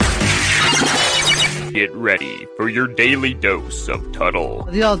Get ready for your daily dose of Tuttle.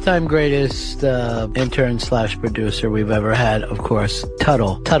 The all-time greatest intern/producer we've ever had, of course,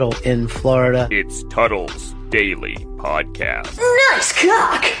 Tuttle. Tuttle in Florida. It's Tuttle's Daily Podcast. Nice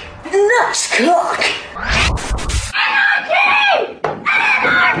cock! Nice cock! Anarchy!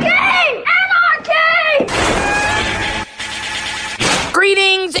 Anarchy! Anarchy!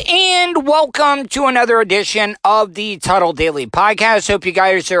 Greetings and welcome to another edition of the Tuttle Daily Podcast. Hope you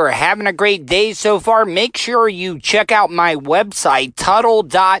guys are having a great day so far. Make sure you check out my website,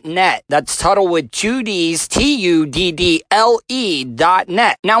 Tuttle.net. That's Tuttle with two D's, TUDDLE.net.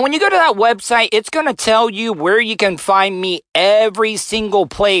 Now, when you go to that website, it's going to tell you where you can find me every single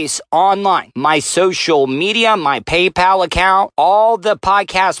place online. My social media, my PayPal account, all the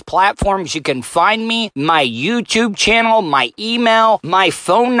podcast platforms you can find me, my YouTube channel, my email, my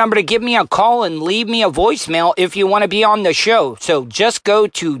phone number to give me a call and leave me a voicemail if you want to be on the show. So just go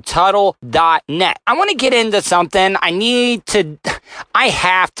to Tuttle.net. I want to get into something. I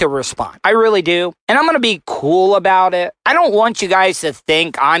have to respond. I really do. And I'm going to be cool about it. I don't want you guys to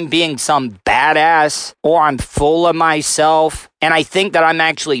think I'm being some badass or I'm full of myself and I think that I'm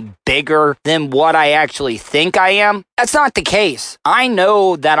actually bigger than what I actually think I am. That's not the case. I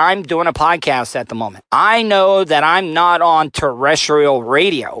know that I'm doing a podcast at the moment. I know that I'm not on terrestrial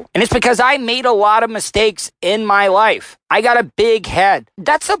radio. And it's because I made a lot of mistakes in my life. I got a big head.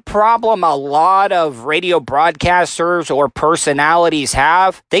 That's a problem a lot of radio broadcasters or personalities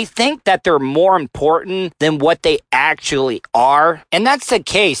have. They think that they're more important than what they actually are. And that's the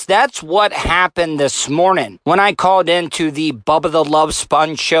case. That's what happened this morning when I called into the Bubba the Love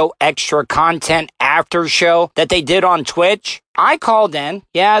Sponge Show extra content after show that they did on Twitch. I called in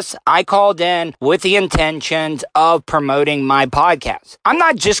with the intentions of promoting my podcast. I'm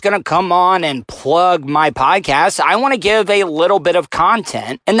not just going to come on and plug my podcast. I want to give a little bit of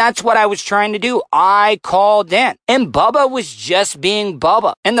content, and that's what I was trying to do. I called in, and Bubba was just being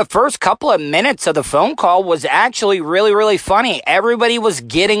Bubba. And the first couple of minutes of the phone call was actually really, really funny. Everybody was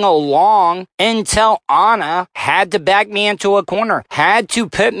getting along until Anna had to back me into a corner, had to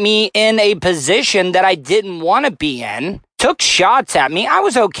put me in a position that I didn't want to be in. Took shots at me. I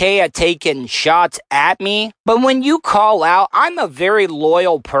was okay at taking shots at me. But when you call out, I'm a very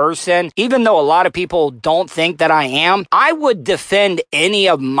loyal person. Even though a lot of people don't think that I am, I would defend any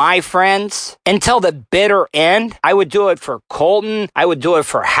of my friends until the bitter end. I would do it for Colton. I would do it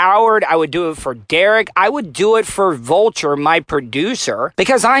for Howard. I would do it for Derek. I would do it for Vulture, my producer,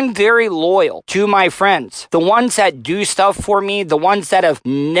 because I'm very loyal to my friends. The ones that do stuff for me, the ones that have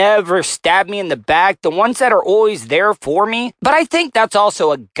never stabbed me in the back, the ones that are always there for me. But I think that's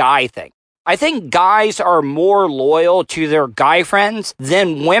also a guy thing. I think guys are more loyal to their guy friends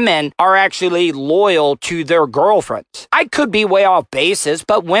than women are actually loyal to their girlfriends. I could be way off basis,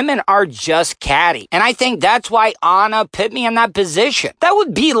 but women are just catty. And I think that's why Anna put me in that position. That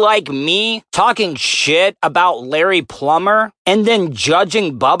would be like me talking shit about Larry Plummer and then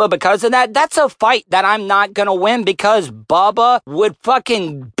judging Bubba because of that. That's a fight that I'm not going to win because Bubba would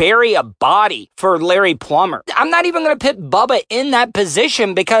fucking bury a body for Larry Plummer. I'm not even going to put Bubba in that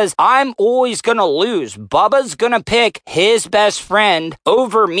position because I'm always going to lose. Bubba's going to pick his best friend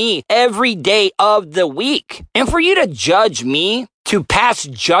over me every day of the week. And for you to judge me, to pass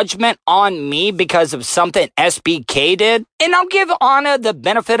judgment on me because of something SBK did, and I'll give Anna the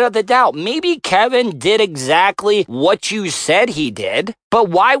benefit of the doubt. Maybe Kevin did exactly what you said he did, but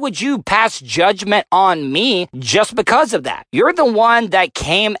why would you pass judgment on me just because of that? You're the one that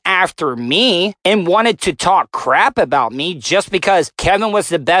came after me and wanted to talk crap about me just because Kevin was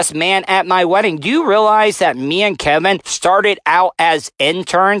the best man at my wedding. Do you realize that me and Kevin started out as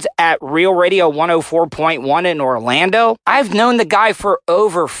interns at Real Radio 104.1 in Orlando? I've known the guy for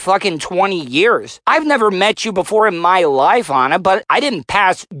over fucking 20 years. I've never met you before in my life, Anna, but I didn't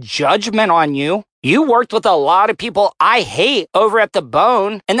pass judgment on you. You worked with a lot of people I hate over at The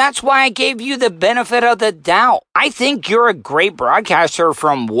Bone, and that's why I gave you the benefit of the doubt. I think you're a great broadcaster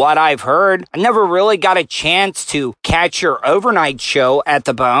from what I've heard. I never really got a chance to catch your overnight show at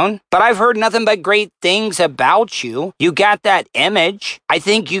The Bone, but I've heard nothing but great things about you. You got that image. I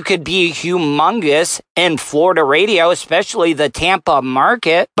think you could be humongous in Florida radio, especially the Tampa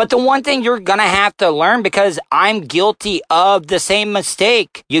market. But the one thing you're going to have to learn, because I'm guilty of the same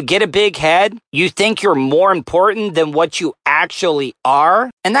mistake, you get a big head, you think you're more important than what you actually are.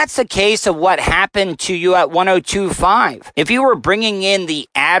 And that's the case of what happened to you at 102.5. If you were bringing in the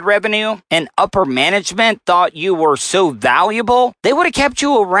ad revenue and upper management thought you were so valuable, they would have kept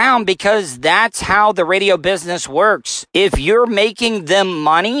you around because that's how the radio business works. If you're making them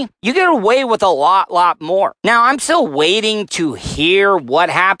money, you get away with a lot more. Now, I'm still waiting to hear what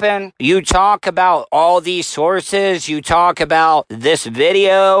happened. You talk about all these sources, you talk about this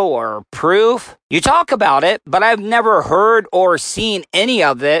video or proof. You talk about it, but I've never heard or seen any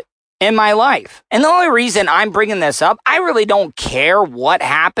of it in my life. And the only reason I'm bringing this up, I really don't care what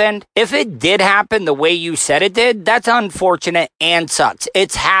happened. If it did happen the way you said it did, that's unfortunate and sucks.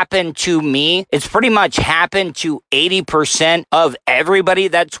 It's happened to me. It's pretty much happened to 80% of everybody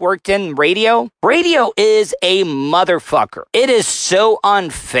that's worked in radio. Radio is a motherfucker. It is so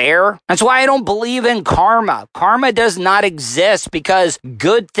unfair. That's why I don't believe in karma. Karma does not exist because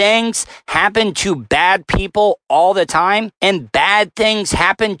good things happen to bad people all the time, and bad things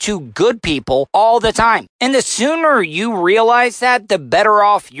happen to good people all the time. And the sooner you realize that, the better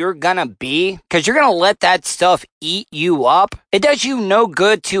off you're gonna be, because you're gonna let that stuff eat you up. It does you no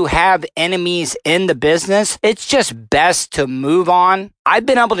good to have enemies in the business. It's just best to move on. I've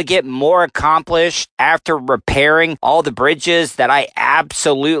been able to get more accomplished after repairing all the bridges that I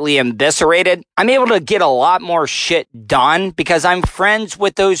absolutely eviscerated. I'm able to get a lot more shit done because I'm friends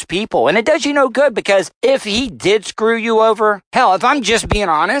with those people. And it does you no good because if he did screw you over, hell, if I'm just being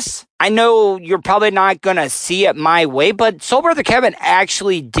honest, I know you're probably not going to see it my way, but Soul Brother Kevin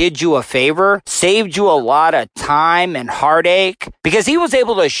actually did you a favor, saved you a lot of time and heartache, because he was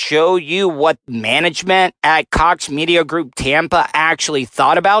able to show you what management at Cox Media Group Tampa actually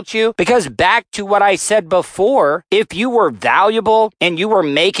thought about you. Because back to what I said before, if you were valuable and you were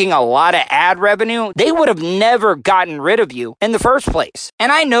making a lot of ad revenue, they would have never gotten rid of you in the first place.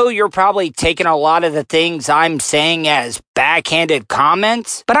 And I know you're probably taking a lot of the things I'm saying as backhanded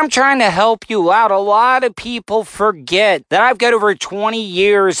comments, but I'm trying to help you out. A lot of people forget that I've got over 20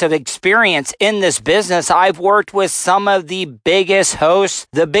 years of experience in this business. I've worked with some of the biggest hosts,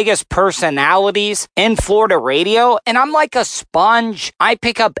 the biggest personalities in Florida radio, and I'm like a sponge. I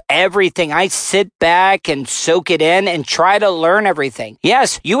pick up everything. I sit back and soak it in and try to learn everything.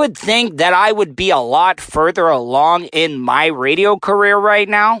 Yes, you would think that I would be a lot further along in my radio career right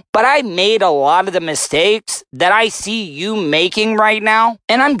now, but I made a lot of the mistakes that I see you making right now,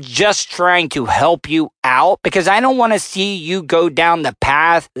 and I'm just trying to help you out because I don't want to see you go down the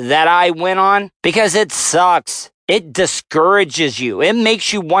path that I went on, because it sucks. It discourages you. It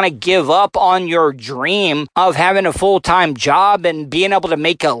makes you want to give up on your dream of having a full-time job and being able to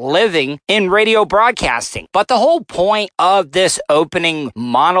make a living in radio broadcasting. But the whole point of this opening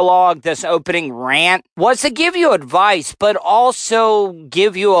monologue, this opening rant, was to give you advice, but also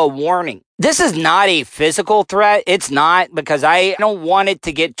give you a warning. This is not a physical threat. It's not, because I don't want it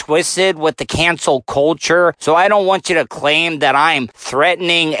to get twisted with the cancel culture. So I don't want you to claim that I'm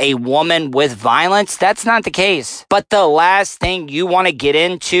threatening a woman with violence. That's not the case. But the last thing you want to get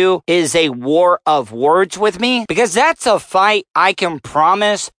into is a war of words with me, because that's a fight I can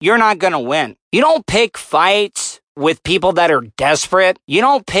promise you're not going to win. You don't pick fights with people that are desperate. You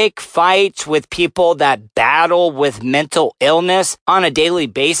don't pick fights with people that battle with mental illness on a daily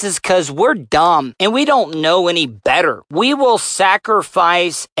basis, because we're dumb and we don't know any better. We will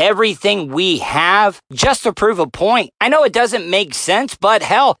sacrifice everything we have just to prove a point. I know it doesn't make sense, but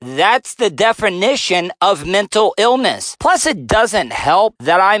hell, that's the definition of mental illness. Plus, it doesn't help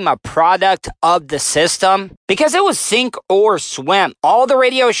that I'm a product of the system, because it was sink or swim. All the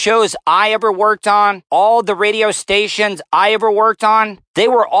radio shows I ever worked on, all the radio stations I ever worked on, they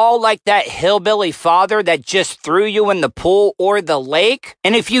were all like that hillbilly father that just threw you in the pool or the lake.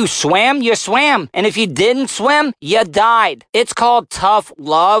 And if you swam, you swam. And if you didn't swim, you died. It's called tough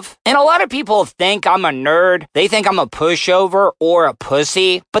love. And a lot of people think I'm a nerd. They think I'm a pushover or a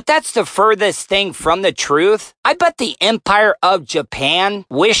pussy. But that's the furthest thing from the truth. I bet the Empire of Japan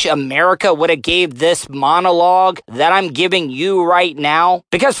wish America would have gave this monologue that I'm giving you right now,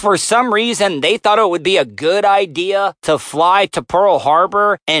 because for some reason they thought it would be a good idea to fly to Pearl Harbor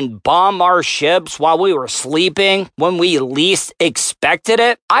and bomb our ships while we were sleeping when we least expected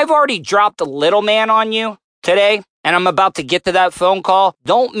it. I've already dropped a little man on you today, and I'm about to get to that phone call.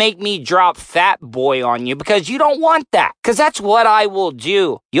 Don't make me drop Fat Boy on you, because you don't want that, because that's what I will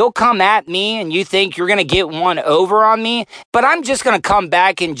do. You'll come at me and you think you're going to get one over on me, but I'm just going to come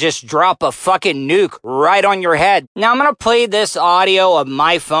back and just drop a fucking nuke right on your head. Now I'm going to play this audio of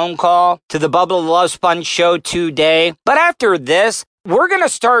my phone call to the Bubba the Love Sponge show today, but after this, We're going to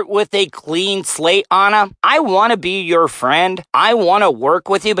start with a clean slate, Anna. I want to be your friend. I want to work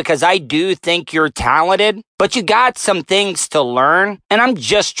with you because I do think you're talented, but you got some things to learn, and I'm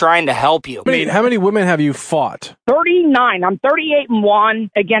just trying to help you. How many women have you fought? 39. I'm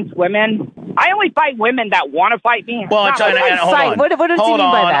 38-1 against women. I only fight women that want to fight me. Well, hold on. What does he mean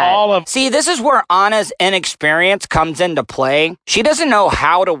by that? See, this is where Anna's inexperience comes into play. She doesn't know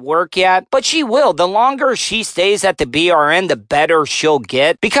how to work yet, but she will. The longer she stays at the BRN, the better she'll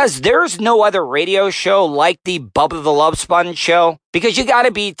get, because there's no other radio show like the Bubba the Love Sponge show. Because you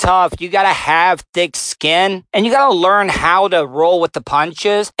gotta be tough, you gotta have thick skin, and you gotta learn how to roll with the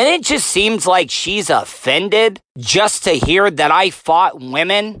punches. And it just seems like she's offended just to hear that I fought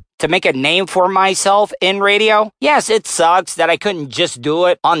women to make a name for myself in radio. Yes, it sucks that I couldn't just do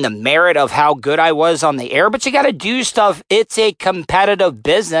it on the merit of how good I was on the air, but you gotta do stuff. It's a competitive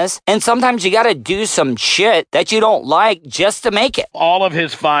business, and sometimes you gotta do some shit that you don't like just to make it. All of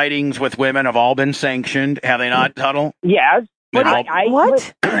his fightings with women have all been sanctioned, have they not, Tuttle? Yes. But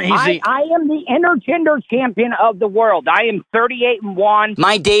What? I am the intergender champion of the world. I am 38-1.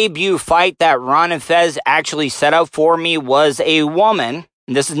 My debut fight that Ron and Fez actually set up for me was a woman.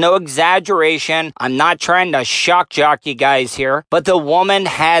 This is no exaggeration. I'm not trying to shock jock you guys here, but the woman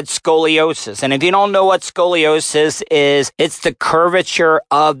had scoliosis. And if you don't know what scoliosis is, it's the curvature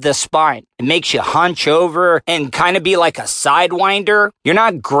of the spine. It makes you hunch over and kind of be like a sidewinder. You're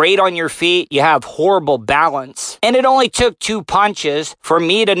not great on your feet. You have horrible balance. And it only took 2 punches for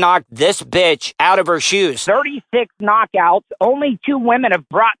me to knock this bitch out of her shoes. 36 knockouts. Only 2 women have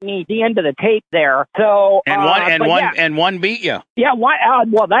brought me the end of the tape there. So one beat you. Yeah,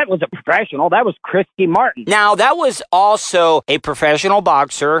 well, that was a professional. That was Christy Martin. Now, that was also a professional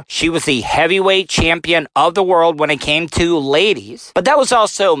boxer. She was the heavyweight champion of the world when it came to ladies. But that was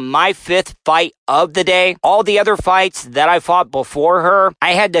also my 5th fight of the day. All the other fights that I fought before her,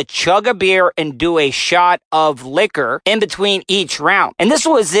 I had to chug a beer and do a shot of liquor in between each round. And this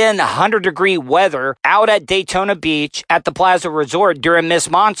was in 100-degree weather out at Daytona Beach at the Plaza Resort during Miss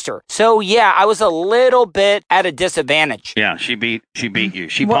Monster. So, yeah, I was a little bit at a disadvantage. Yeah, she beat you.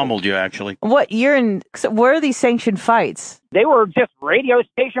 She pummeled you, actually. Where are these sanctioned fights? They were just radio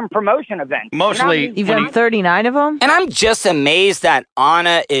station promotion events. Mostly. You've done 39 of them? And I'm just amazed that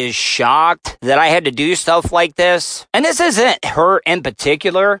Anna is shocked that I had to do stuff like this. And this isn't her in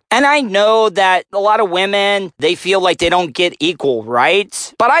particular. And I know that a lot of women, they feel like they don't get equal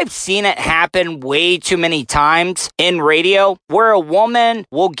rights. But I've seen it happen way too many times in radio where a woman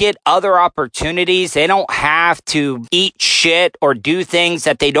will get other opportunities. They don't have to eat shit or do things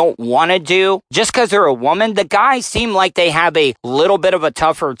that they don't want to do just because they're a woman. The guys seem like they have a little bit of a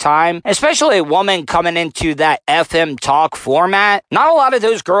tougher time, especially a woman coming into that FM talk format. Not a lot of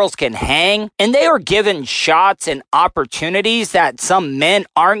those girls can hang, and they are given shots and opportunities that some men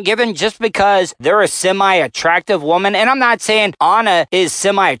aren't given just because they're a semi-attractive woman. And I'm not saying Anna is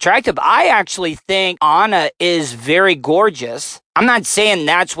semi-attractive. I actually think Anna is very gorgeous. I'm not saying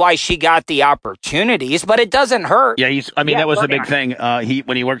that's why she got the opportunities, but it doesn't hurt. Yeah, that was the big thing.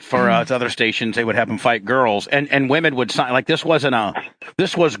 When he worked for other stations, they would have him fight girls, and women would sign. Like this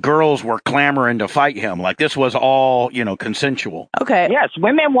was girls were clamoring to fight him. Like this was all consensual. Okay. Yes,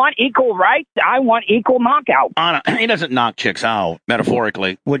 women want equal rights. I want equal knockout. Anna, he doesn't knock chicks out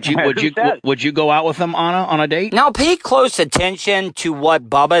metaphorically. Would you go out with him, Anna, on a date? Now pay close attention to what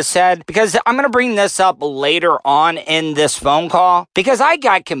Bubba said, because I'm going to bring this up later on in this phone call. Because I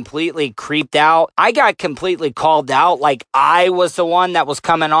got completely creeped out. I got completely called out like I was the one that was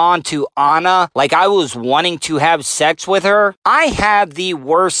coming on to Anna, like I was wanting to have sex with her. I have the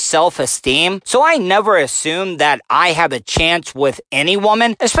worst self-esteem, so I never assume that I have a chance with any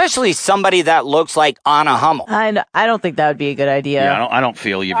woman, especially somebody that looks like Anna Hummel. I don't think that would be a good idea. Yeah, I don't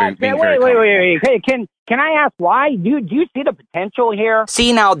feel you being very Wait. Hey, can I ask why? Do you see the potential here?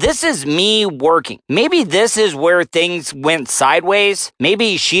 See, now, this is me working. Maybe this is where things went sideways.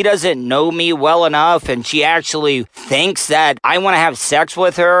 Maybe she doesn't know me well enough and she actually thinks that I want to have sex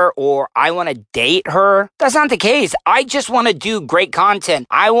with her or I want to date her. That's not the case. I just want to do great content.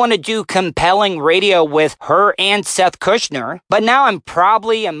 I want to do compelling radio with her and Seth Kushner. But now I'm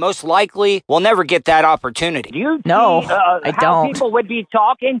probably and most likely will never get that opportunity. Do you No, see, I how don't. people would be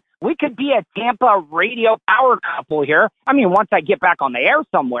talking? We could be a Tampa radio radio power couple here. I mean, once I get back on the air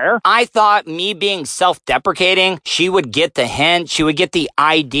somewhere. I thought me being self-deprecating, she would get the hint, she would get the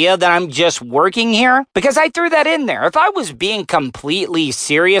idea that I'm just working here, because I threw that in there. If I was being completely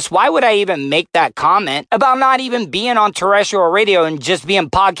serious, why would I even make that comment about not even being on terrestrial radio and just being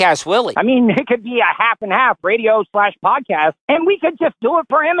Podcast Willie? I mean, it could be a half and half, radio/podcast, and we could just do it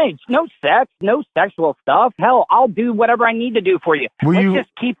for image. No sex, no sexual stuff. Hell, I'll do whatever I need to do for you. Let's just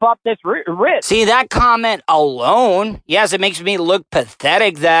keep up this risk. See, that comment alone, yes, it makes me look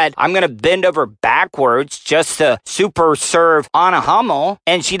pathetic that I'm going to bend over backwards just to super serve Anna Hummel,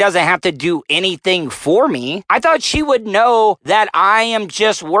 and she doesn't have to do anything for me. I thought she would know that I am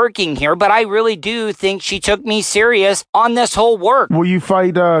just working here, but I really do think she took me serious on this whole work. Will you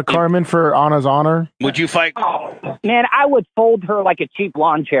fight Carmen for Anna's honor? Would you fight? Oh, man, I would fold her like a cheap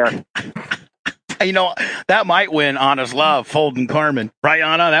lawn chair. You know, that might win Anna's love, folding Carmen. Right,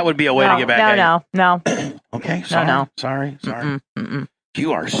 Anna? That would be a way to get back at you. No. Okay, sorry.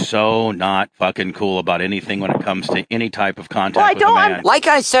 You are so not fucking cool about anything when it comes to any type of contact with a man. Like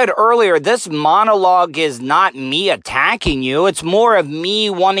I said earlier, this monologue is not me attacking you. It's more of me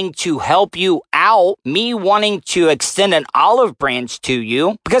wanting to help you out, me wanting to extend an olive branch to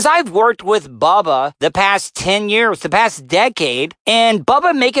you, because I've worked with Bubba the past 10 years, the past decade, and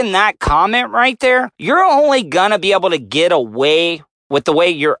Bubba making that comment right there, you're only gonna be able to get away with the way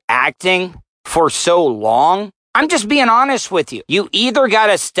you're acting for so long. I'm just being honest with you. You either got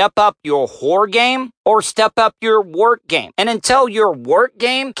to step up your whore game or step up your work game. And until your work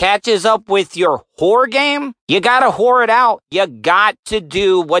game catches up with your whore game, you got to whore it out. You got to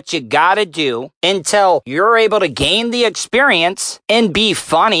do what you got to do until you're able to gain the experience and be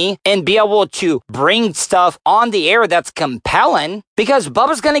funny and be able to bring stuff on the air that's compelling, because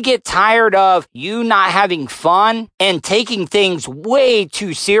Bubba's going to get tired of you not having fun and taking things way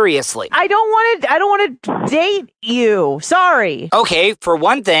too seriously. I don't want to date you. Sorry. Okay, for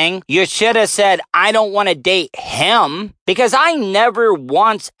one thing, you should have said, I don't want to date him, because I never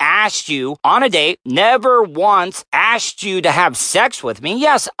once asked you on a date, never once asked you to have sex with me.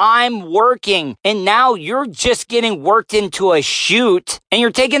 Yes, I'm working, and now you're just getting worked into a shoot, and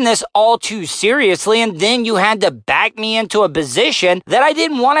you're taking this all too seriously, and then you had to back me into a position that I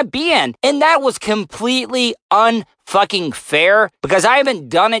didn't want to be in, and that was completely unfucking fair, because I haven't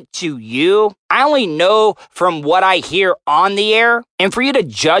done it to you. I only know from what I hear on the air, and for you to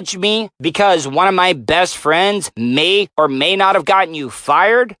judge me because one of my best friends may or may not have gotten you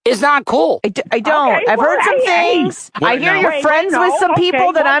fired is not cool. I don't. Okay, I've heard some things. I hear you're friends with some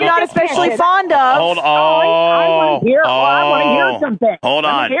people that I'm not especially fond of. Hold on. I want to hear something. Hold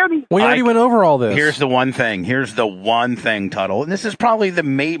on. We already went over all this. Here's the one thing, Tuttle, and this is probably the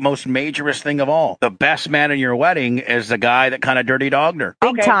most majorest thing of all. The best man in your wedding is the guy that kind of dirty dogged her.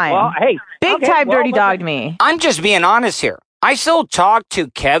 Big time. Well, hey. Big time dirty dogged me. I'm just being honest here. I still talk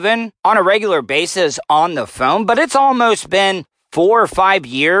to Kevin on a regular basis on the phone, but it's almost been 4 or 5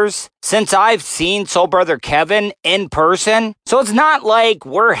 years since I've seen Soul Brother Kevin in person. So it's not like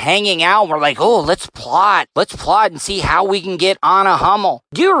we're hanging out and we're like, oh, let's plot and see how we can get Anna Hummel.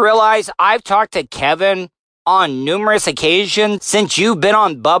 Do you realize I've talked to Kevin on numerous occasions since you've been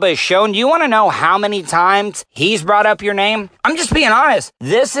on Bubba's show? And do you want to know how many times he's brought up your name? I'm just being honest.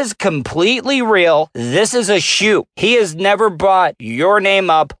 This is completely real. This is a shoot. He has never brought your name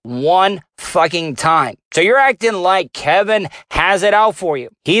up one fucking time. So you're acting like Kevin has it out for you.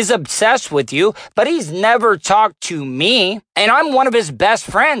 He's obsessed with you, but he's never talked to me, and I'm one of his best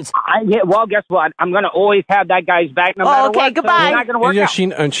friends. Well, guess what? I'm going to always have that guy's back no matter what. Okay, goodbye. So it's not going to work out.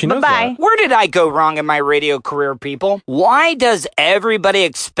 She knows that. Where did I go wrong in my radio career, people? Why does everybody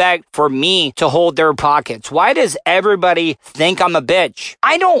expect for me to hold their pockets? Why does everybody think I'm a bitch?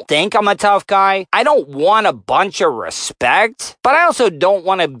 I don't think I'm a tough guy. I don't want a bunch of respect, but I also don't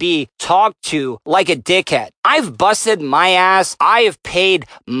want to be talked to like a dickhead. I've busted my ass. I have paid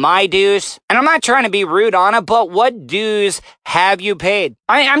my dues. And I'm not trying to be rude on it, but what dues have you paid?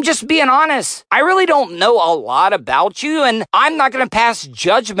 I'm just being honest. I really don't know a lot about you, and I'm not going to pass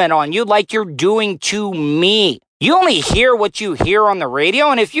judgment on you like you're doing to me. You only hear what you hear on the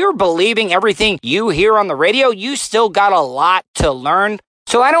radio, and if you're believing everything you hear on the radio, you still got a lot to learn.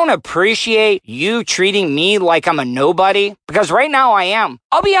 So I don't appreciate you treating me like I'm a nobody, because right now I am.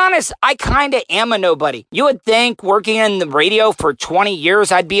 I'll be honest, I kind of am a nobody. You would think working in the radio for 20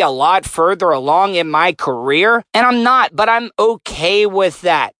 years, I'd be a lot further along in my career, and I'm not, but I'm okay with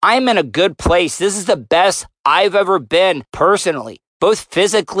that. I'm in a good place. This is the best I've ever been personally. both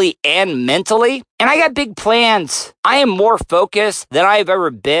physically and mentally. And I got big plans. I am more focused than I've ever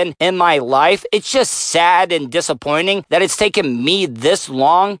been in my life. It's just sad and disappointing that it's taken me this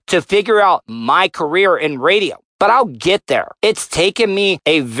long to figure out my career in radio. But I'll get there. It's taken me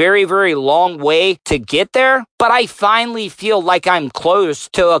a very, very long way to get there, but I finally feel like I'm close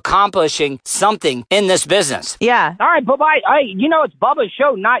to accomplishing something in this business. Yeah. All right, Bubba, it's Bubba's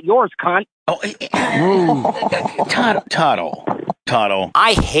show, not yours, cunt. Tuttle.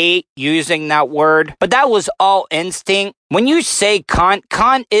 I hate using that word, but that was all instinct. When you say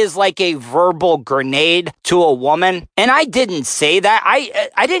cunt is like a verbal grenade to a woman. And I didn't say that.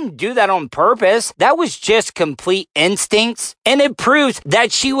 I didn't do that on purpose. That was just complete instincts. And it proves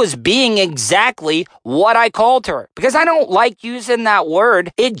that she was being exactly what I called her. Because I don't like using that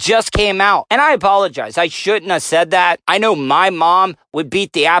word. It just came out. And I apologize. I shouldn't have said that. I know my mom would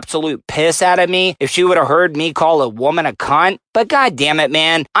beat the absolute piss out of me if she would have heard me call a woman a cunt. But God damn it,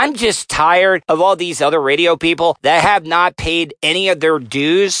 man. I'm just tired of all these other radio people that have not paid any of their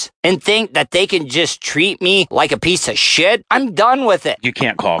dues and think that they can just treat me like a piece of shit. I'm done with it. You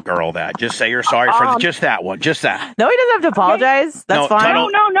can't call a girl that. Just say you're sorry for just that one. Just that. No, he doesn't have to apologize. That's fine. No.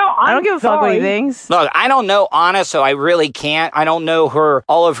 I don't give a fuck what he thinks. Look, I don't know Anna, so I really can't. I don't know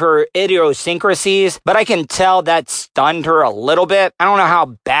all of her idiosyncrasies, but I can tell that stunned her a little bit. I don't know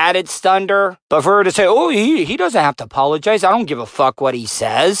how bad it stunned her, but for her to say, oh, he doesn't have to apologize. I don't give a fuck what he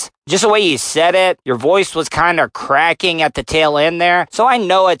says. Just the way you said it, your voice was kind of cracking at the tail end there. So I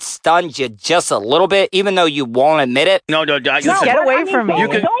know it stunned you just a little bit, even though you won't admit it. No, just get away from me.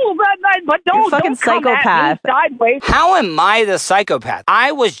 Don't You're fucking psychopath. Sideways. How am I the psychopath?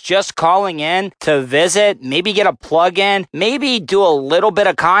 I was just calling in to visit, maybe get a plug-in, maybe do a little bit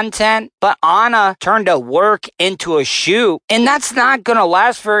of content, but Anna turned a work into a shoot, and that's not going to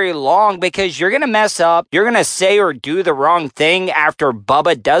last very long because you're going to mess up. You're going to say or do the wrong thing after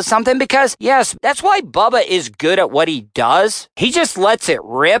Bubba does something because, yes, that's why Bubba is good at what he does. He just lets it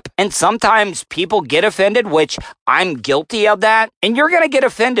rip, and sometimes people get offended, which I'm guilty of that, and you're going to get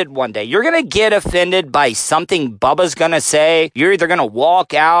offended one day. You're going to get offended by something Bubba's going to say. You're either going to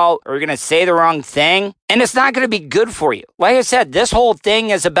walk out or you're going to say the wrong thing, and it's not going to be good for you. Like I said, this whole thing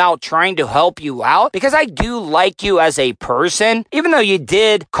is about trying to help you out because I do like you as a person, even though you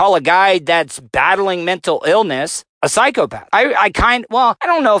did call a guy that's battling mental illness a psychopath. I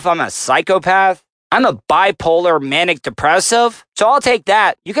don't know if I'm a psychopath. I'm a bipolar manic depressive, so I'll take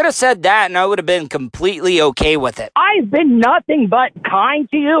that. You could have said that and I would have been completely okay with it. I've been nothing but kind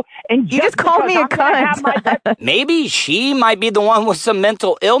to you, and you just called me a cunt. Maybe she might be the one with some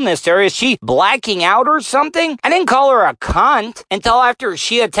mental illness there. Is she blacking out or something? I didn't call her a cunt until after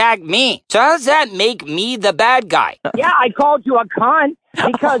she attacked me. So how does that make me the bad guy? Yeah, I called you a cunt.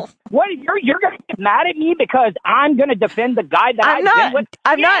 Because you're gonna get mad at me because I'm gonna defend the guy that I've been with.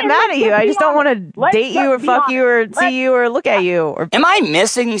 I'm not mad at you. I just don't want to date you or fuck you or see you or look at you. Am I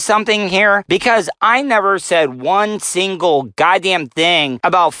missing something here? Because I never said one single goddamn thing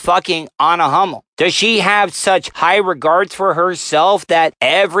about fucking Anna Hummel. Does she have such high regards for herself that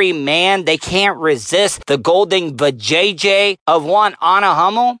every man, they can't resist the golden vajayjay of one Anna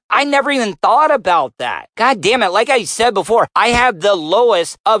Hummel? I never even thought about that. God damn it. Like I said before, I have the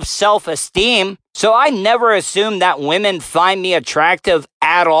lowest of self-esteem. So I never assumed that women find me attractive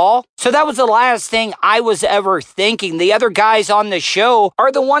at all. So that was the last thing I was ever thinking. The other guys on the show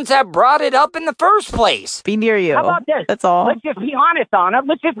are the ones that brought it up in the first place. Be near you. How about this? That's all. Let's just be honest, Anna.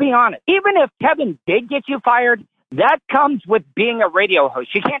 Let's just be honest. Even if Kevin did get you fired, that comes with being a radio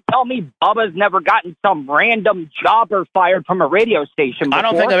host. You can't tell me Bubba's never gotten some random jobber fired from a radio station before. I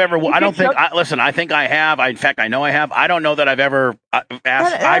don't think I've ever. Listen, I think I have. In fact, I know I have. I don't know that I've ever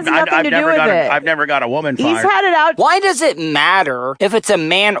asked. I've never got a woman fired. He's had it out. Why does it matter if it's a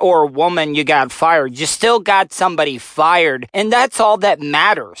man or a woman you got fired? You still got somebody fired, and that's all that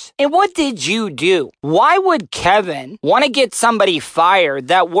matters. And what did you do? Why would Kevin want to get somebody fired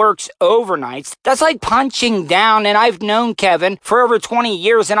that works overnights? That's like punching down. And I've known Kevin for over 20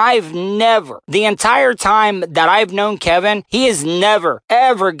 years, and I've never, the entire time that I've known Kevin, he has never,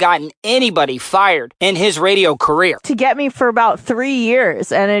 ever gotten anybody fired in his radio career. To get me for about 3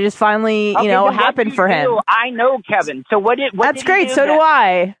 years, and it just finally, happened for him. I know Kevin. So That's great. So do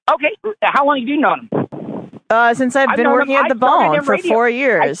I. Okay. How long have you known him? Since I've been working at the Bone for 4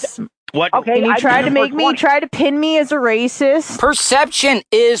 years. What? Okay, And he tried to make me, he tried to pin me as a racist. Perception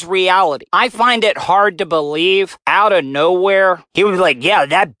is reality. I find it hard to believe out of nowhere he would be like, yeah,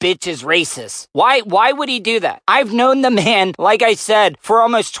 that bitch is racist. Why would he do that? I've known the man, like I said, for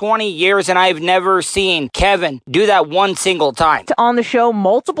almost 20 years, and I've never seen Kevin do that one single time. On the show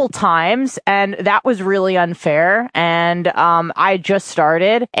multiple times, and that was really unfair. And I just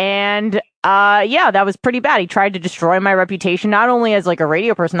started, and yeah, that was pretty bad. He tried to destroy my reputation, not only as like a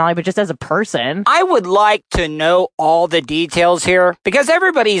radio personality, but just as a person. I would like to know all the details here because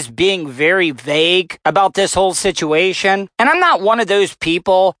everybody's being very vague about this whole situation. And I'm not one of those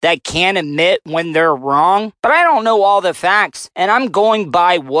people that can't admit when they're wrong, but I don't know all the facts. And I'm going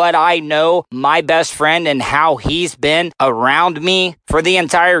by what I know, my best friend, and how he's been around me for the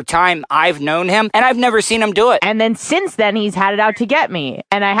entire time I've known him. And I've never seen him do it. And then since then, he's had it out to get me.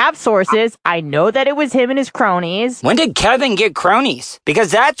 And I have sources. I know that it was him and his cronies. When did Kevin get cronies?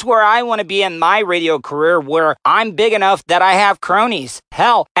 Because that's where I want to be in my radio career, where I'm big enough that I have cronies.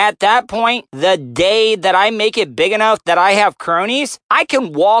 Hell, at that point, the day that I make it big enough that I have cronies, I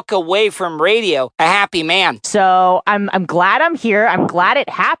can walk away from radio a happy man. So I'm glad I'm here. I'm glad it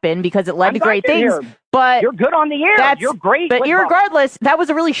happened because it led to great things. Here. But you're good on the air. You're great. But irregardless, that was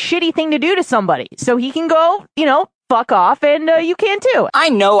a really shitty thing to do to somebody. So he can go, fuck off, and you can too. I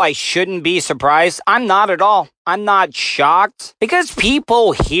know I shouldn't be surprised. I'm not at all. I'm not shocked because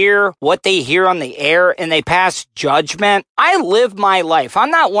people hear what they hear on the air and they pass judgment. I live my life.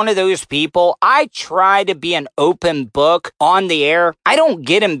 I'm not one of those people. I try to be an open book on the air. I don't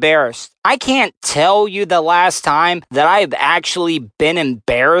get embarrassed. I can't tell you the last time that I've actually been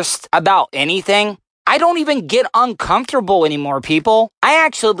embarrassed about anything. I don't even get uncomfortable anymore, people. I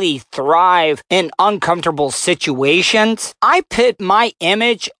actually thrive in uncomfortable situations. I put my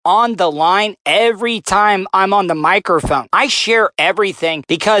image on the line every time I'm on the microphone. I share everything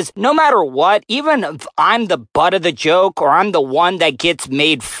because no matter what, even if I'm the butt of the joke or I'm the one that gets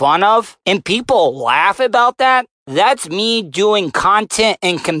made fun of and people laugh about that, that's me doing content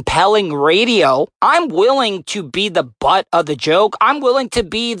and compelling radio. I'm willing to be the butt of the joke. I'm willing to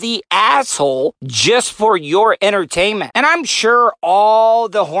be the asshole just for your entertainment. And I'm sure all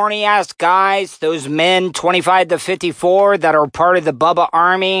the horny ass guys, those men 25 to 54 that are part of the Bubba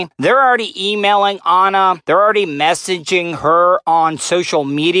Army, they're already emailing Anna. They're already messaging her on social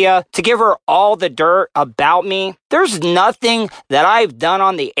media to give her all the dirt about me. There's nothing that I've done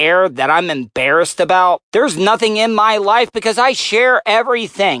on the air that I'm embarrassed about. There's nothing in my life because I share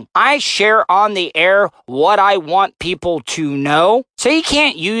everything. I share on the air what I want people to know. So you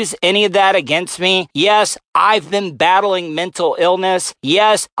can't use any of that against me. Yes, I've been battling mental illness.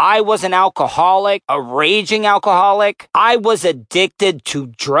 Yes, I was an alcoholic, a raging alcoholic. I was addicted to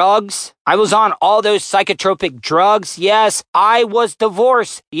drugs. I was on all those psychotropic drugs. Yes, I was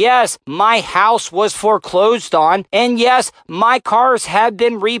divorced. Yes, my house was foreclosed on. And yes, my cars have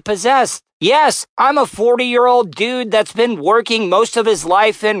been repossessed. Yes, I'm a 40-year-old dude that's been working most of his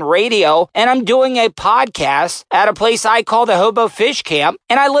life in radio, and I'm doing a podcast at a place I call the Hobo Fish Camp,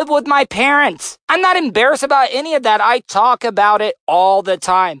 and I live with my parents. I'm not embarrassed about any of that. I talk about it all the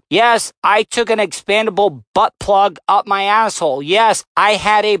time. Yes, I took an expandable butt plug up my asshole. Yes, I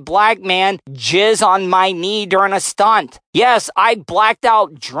had a black man jizz on my knee during a stunt. Yes, I blacked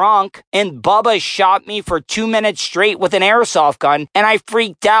out drunk and Bubba shot me for 2 minutes straight with an airsoft gun, and I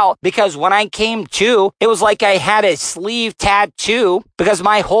freaked out because when I came to, it was like I had a sleeve tattoo because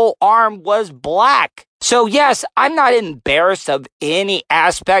my whole arm was black. So yes, I'm not embarrassed of any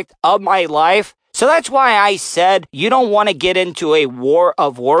aspect of my life. So that's why I said you don't want to get into a war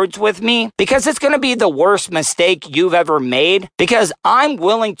of words with me because it's going to be the worst mistake you've ever made because I'm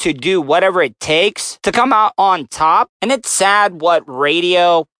willing to do whatever it takes to come out on top. And it's sad what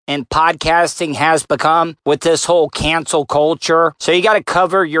radio and podcasting has become with this whole cancel culture. So you got to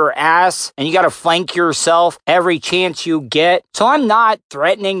cover your ass and you got to flank yourself every chance you get. So I'm not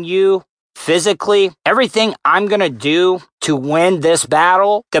threatening you physically. Everything I'm going to do to win this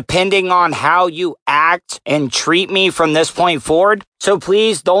battle, depending on how you act and treat me from this point forward. So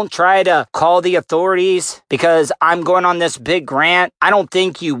please don't try to call the authorities because I'm going on this big rant. I don't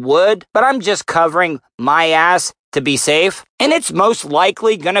think you would, but I'm just covering my ass to be safe. And it's most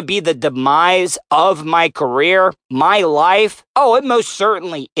likely going to be the demise of my career, my life. Oh, it most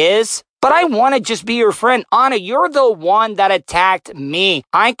certainly is. But I want to just be your friend. Anna, you're the one that attacked me.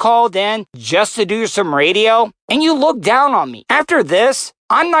 I called in just to do some radio, and you looked down on me. After this,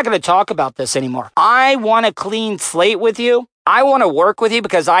 I'm not going to talk about this anymore. I want a clean slate with you. I want to work with you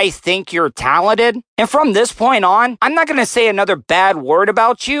because I think you're talented. And from this point on, I'm not going to say another bad word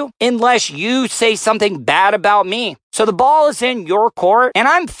about you unless you say something bad about me. So the ball is in your court, and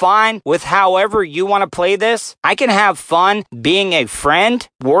I'm fine with however you want to play this. I can have fun being a friend,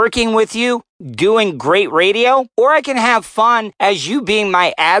 working with you, doing great radio, or I can have fun as you being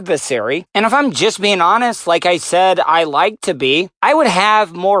my adversary. And if I'm just being honest, like I said, I like to be, I would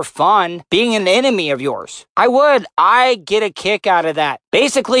have more fun being an enemy of yours. I would. I get a kick out of that.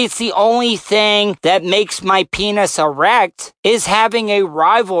 Basically, it's the only thing that makes my penis erect is having a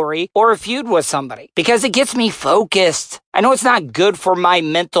rivalry or a feud with somebody because it gets me focused. I know it's not good for my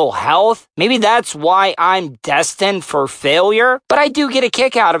mental health. Maybe that's why I'm destined for failure, but I do get a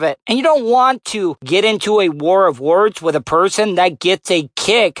kick out of it. And you don't want to get into a war of words with a person that gets a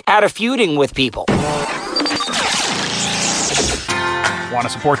kick out of feuding with people. Want to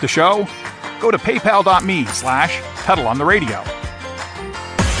support the show? Go to paypal.me/Tuttle on the radio.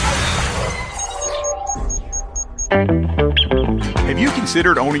 Have you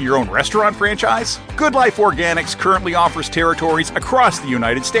considered owning your own restaurant franchise? Good Life Organics currently offers territories across the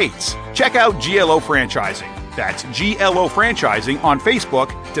United States. Check out GLO Franchising. That's GLO Franchising on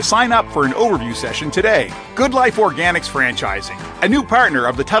Facebook to sign up for an overview session today. Good Life Organics Franchising, a new partner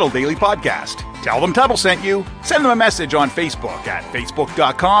of the Tuttle Daily Podcast. Tell them Tuttle sent you. Send them a message on Facebook at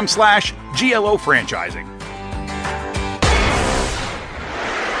facebook.com/GLO Franchising.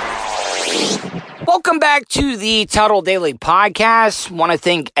 Welcome back to the Tuttle Daily Podcast. Want to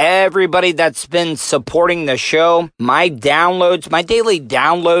thank everybody that's been supporting the show. My downloads, my daily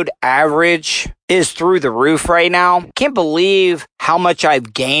download average is through the roof right now. Can't believe how much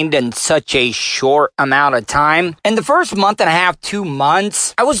I've gained in such a short amount of time. In the first month and a half, 2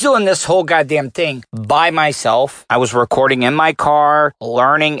 months, I was doing this whole goddamn thing by myself. I was recording in my car,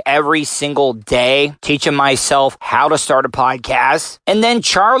 learning every single day, teaching myself how to start a podcast. And then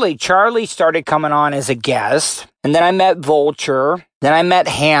Charlie started coming on as a guest. And then I met Vulture. Then I met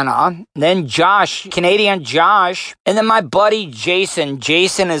Hannah. Then Josh, Canadian Josh. And then my buddy Jason.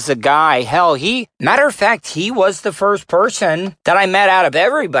 Jason is the guy. Hell, matter of fact, he was the first person that I met out of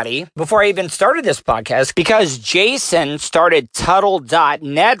everybody before I even started this podcast because Jason started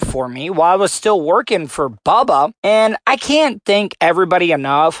Tuttle.net for me while I was still working for Bubba. And I can't thank everybody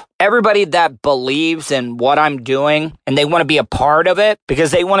enough. Everybody that believes in what I'm doing and they want to be a part of it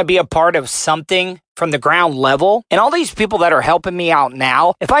because they want to be a part of something from the ground level. And all these people that are helping me out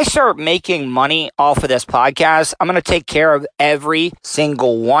now, if I start making money off of this podcast, I'm going to take care of every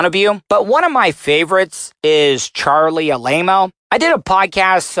single one of you. But one of my favorites is Charlie Alamo. I did a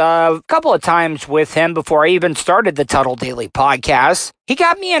podcast a couple of times with him before I even started the Tuttle Daily Podcast. He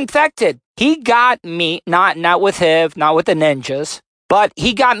got me infected. He got me, not with Hiv, not with the ninjas, but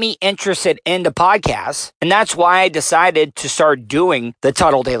he got me interested in the podcast, and that's why I decided to start doing the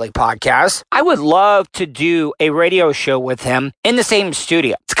Tuttle Daily Podcast. I would love to do a radio show with him in the same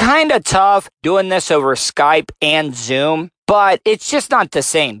studio. It's kind of tough doing this over Skype and Zoom, but it's just not the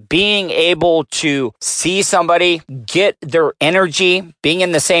same. Being able to see somebody, get their energy, being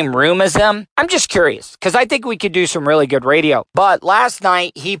in the same room as them, I'm just curious, because I think we could do some really good radio. But last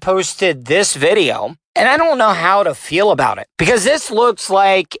night, he posted this video, and I don't know how to feel about it because this looks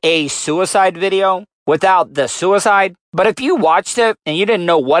like a suicide video without the suicide. But if you watched it and you didn't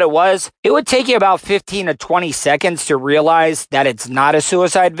know what it was, it would take you about 15 to 20 seconds to realize that it's not a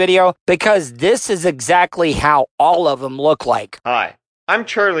suicide video because this is exactly how all of them look like. Hi, I'm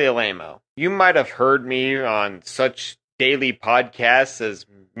Charlie Alamo. You might have heard me on such daily podcasts as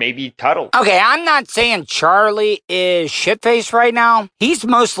maybe Tuttle. Okay, I'm not saying Charlie is shitfaced right now. He's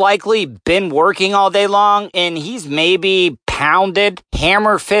most likely been working all day long and he's maybe pounded,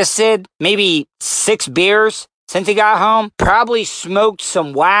 hammer-fisted, maybe 6 beers since he got home. Probably smoked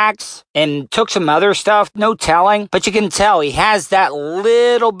some wax and took some other stuff, no telling. But you can tell he has that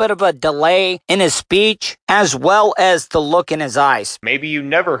little bit of a delay in his speech as well as the look in his eyes. Maybe you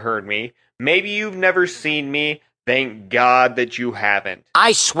never heard me. Maybe you've never seen me. Thank God that you haven't.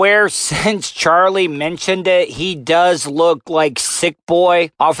 I swear, since Charlie mentioned it, he does look like Sick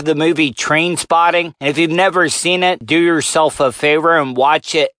Boy off of the movie Trainspotting. And if you've never seen it, do yourself a favor and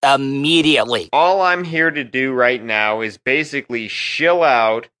watch it immediately. All I'm here to do right now is basically chill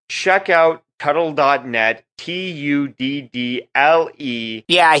out, check out Tuttle.net, Tuddle.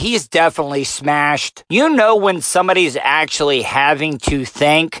 Yeah, he's definitely smashed. You know when somebody's actually having to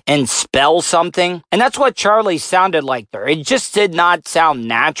think and spell something? And that's what Charlie sounded like there. It just did not sound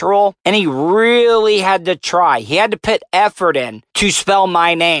natural. And he really had to try. He had to put effort in to spell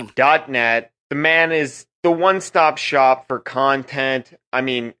my name. .net. The man is the one-stop shop for content. I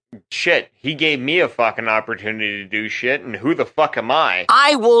mean, shit, he gave me a fucking opportunity to do shit, and who the fuck am I?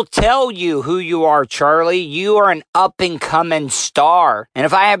 I will tell you who you are, Charlie. You are an up-and-coming star. And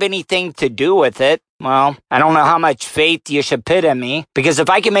if I have anything to do with it, well, I don't know how much faith you should put in me, because if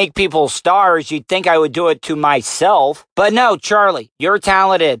I can make people stars, you'd think I would do it to myself. But no, Charlie, you're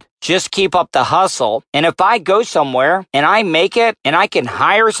talented. Just keep up the hustle. And if I go somewhere and I make it and I can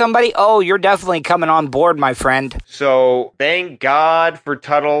hire somebody, oh, you're definitely coming on board, my friend. So thank God for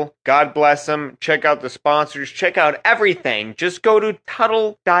Tuttle. God bless him. Check out the sponsors. Check out everything. Just go to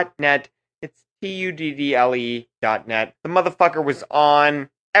Tuttle.net. It's TUDDLE.net. The motherfucker was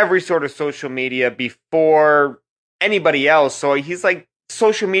on every sort of social media before anybody else. So he's like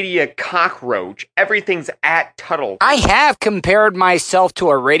social media cockroach. Everything's at Tuttle. I have compared myself to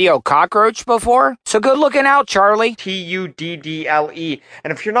a radio cockroach before, so good looking out, Charlie. TUDDLE.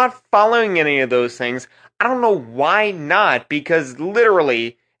 And if you're not following any of those things, I don't know why not, because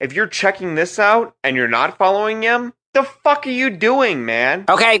literally, if you're checking this out and you're not following him, the fuck are you doing, man?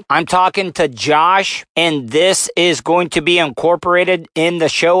 Okay, I'm talking to Josh, and this is going to be incorporated in the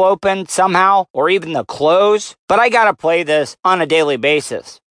show open somehow, or even the close, but I gotta play this on a daily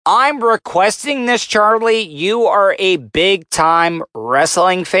basis. I'm requesting this, Charlie. You are a big-time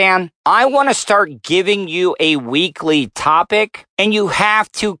wrestling fan. I want to start giving you a weekly topic, and you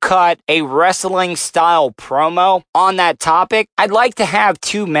have to cut a wrestling-style promo on that topic. I'd like to have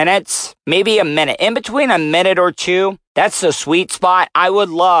 2 minutes, maybe a minute. In between a minute or two, that's the sweet spot. I would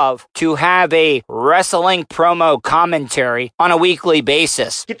love to have a wrestling promo commentary on a weekly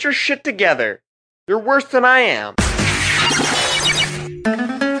basis. Get your shit together. You're worse than I am.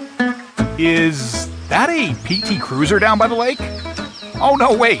 Is that a PT Cruiser down by the lake? Oh,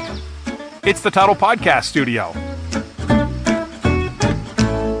 no, wait. It's the Tuttle Podcast Studio.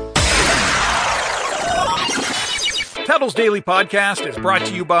 Tuttle's Daily Podcast is brought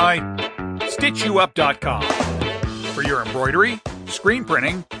to you by StitchYouUp.com. For your embroidery, screen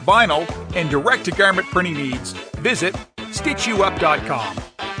printing, vinyl, and direct-to-garment printing needs, visit StitchYouUp.com.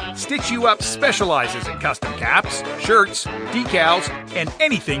 Stitch You Up specializes in custom caps, shirts, decals, and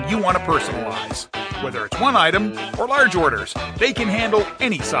anything you want to personalize. Whether it's one item or large orders, they can handle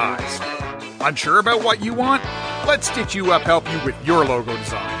any size. Unsure about what you want? Let Stitch You Up help you with your logo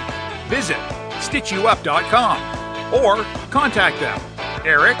design. Visit StitchYouUp.com or contact them,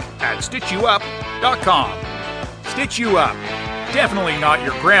 Eric at StitchYouUp.com. Stitch You Up. Definitely not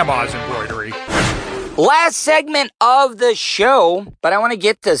your grandma's embroidery. Last segment of the show, but I want to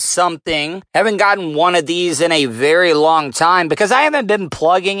get to something. Haven't gotten one of these in a very long time because I haven't been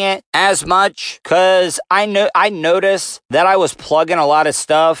plugging it as much because I noticed that I was plugging a lot of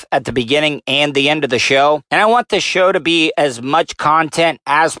stuff at the beginning and the end of the show. And I want the show to be as much content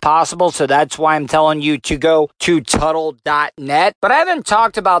as possible. So that's why I'm telling you to go to Tuttle.net. But I haven't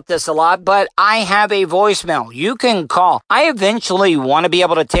talked about this a lot, but I have a voicemail. You can call. I eventually want to be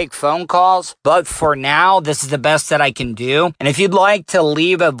able to take phone calls, but for now, this is the best that I can do. And if you'd like to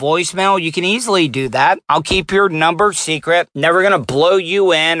leave a voicemail, you can easily do that. I'll keep your number secret. Never going to blow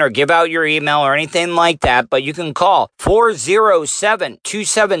you in or give out your email or anything like that, but you can call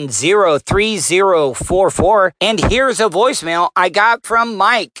 407-270-3044. And here's a voicemail I got from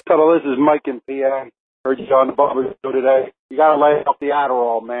Mike. Tuttle, this is Mike in PA. Heard you on the Bubba show today. You gotta lay off the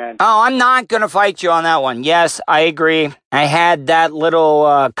Adderall, man. Oh, I'm not gonna fight you on that one. Yes, I agree. I had that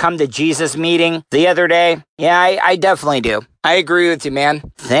little come to Jesus meeting the other day. Yeah, I definitely do. I agree with you, man.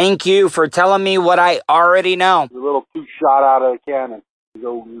 Thank you for telling me what I already know. You're a little too shot out of the cannon.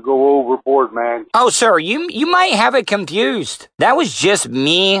 You go overboard, man. Oh, sir, you might have it confused. That was just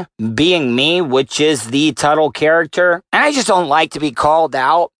me being me, which is the Tuttle character. And I just don't like to be called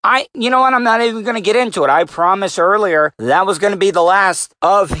out. You know what? I'm not even going to get into it. I promised earlier that was going to be the last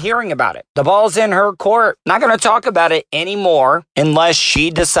of hearing about it. The ball's in her court. Not going to talk about it anymore unless she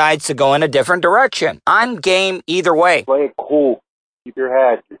decides to go in a different direction. I'm game either way. Play it cool. Keep your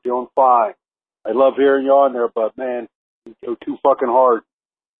head. You're doing fine. I love hearing you on there, but man, you go too fucking hard.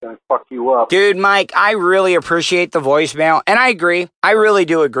 Gonna fuck you up. Dude, Mike, I really appreciate the voicemail, and I agree. I really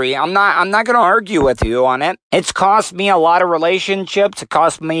do agree. I'm not gonna argue with you on it. It's cost me a lot of relationships. It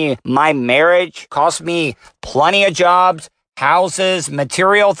cost me my marriage, cost me plenty of jobs, houses,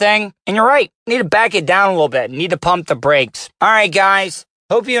 material thing. And you're right. Need to back it down a little bit. Need to pump the brakes. All right, guys.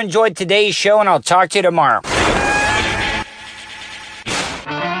 Hope you enjoyed today's show, and I'll talk to you tomorrow.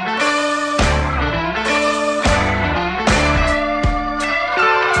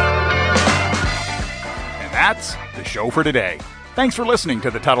 That's the show for today. Thanks for listening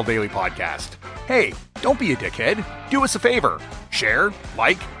to the Tuttle Daily Podcast. Hey, don't be a dickhead. Do us a favor. Share,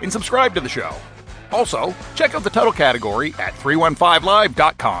 like, and subscribe to the show. Also, check out the Tuttle category at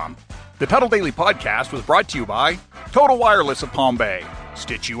 315live.com. The Tuttle Daily Podcast was brought to you by Total Wireless of Palm Bay,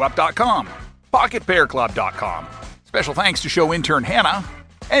 StitchYouUp.com, PocketPairClub.com. Special thanks to show intern Hannah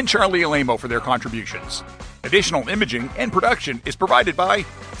and Charlie Alamo for their contributions. Additional imaging and production is provided by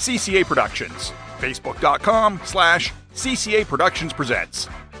CCA Productions, Facebook.com/CCA Productions Presents.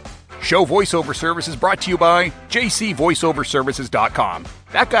 Show voiceover services brought to you by JCVoiceOverServices.com.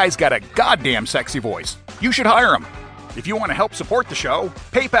 That guy's got a goddamn sexy voice. You should hire him. If you want to help support the show,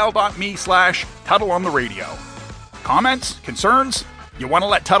 PayPal.me/Tuttle on the radio. Comments? Concerns? You want to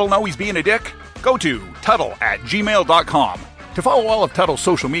let Tuttle know he's being a dick? Go to Tuttle@gmail.com. To follow all of Tuttle's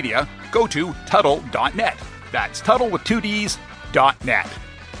social media, go to Tuttle.net. That's Tuttle with 2 Ds.net.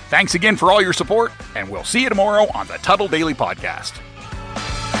 Thanks again for all your support, and we'll see you tomorrow on the Tuttle Daily Podcast.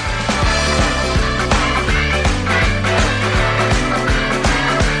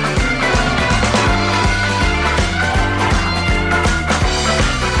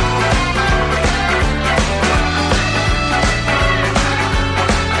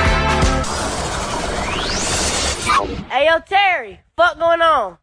 Hey, yo, Terry, what going on?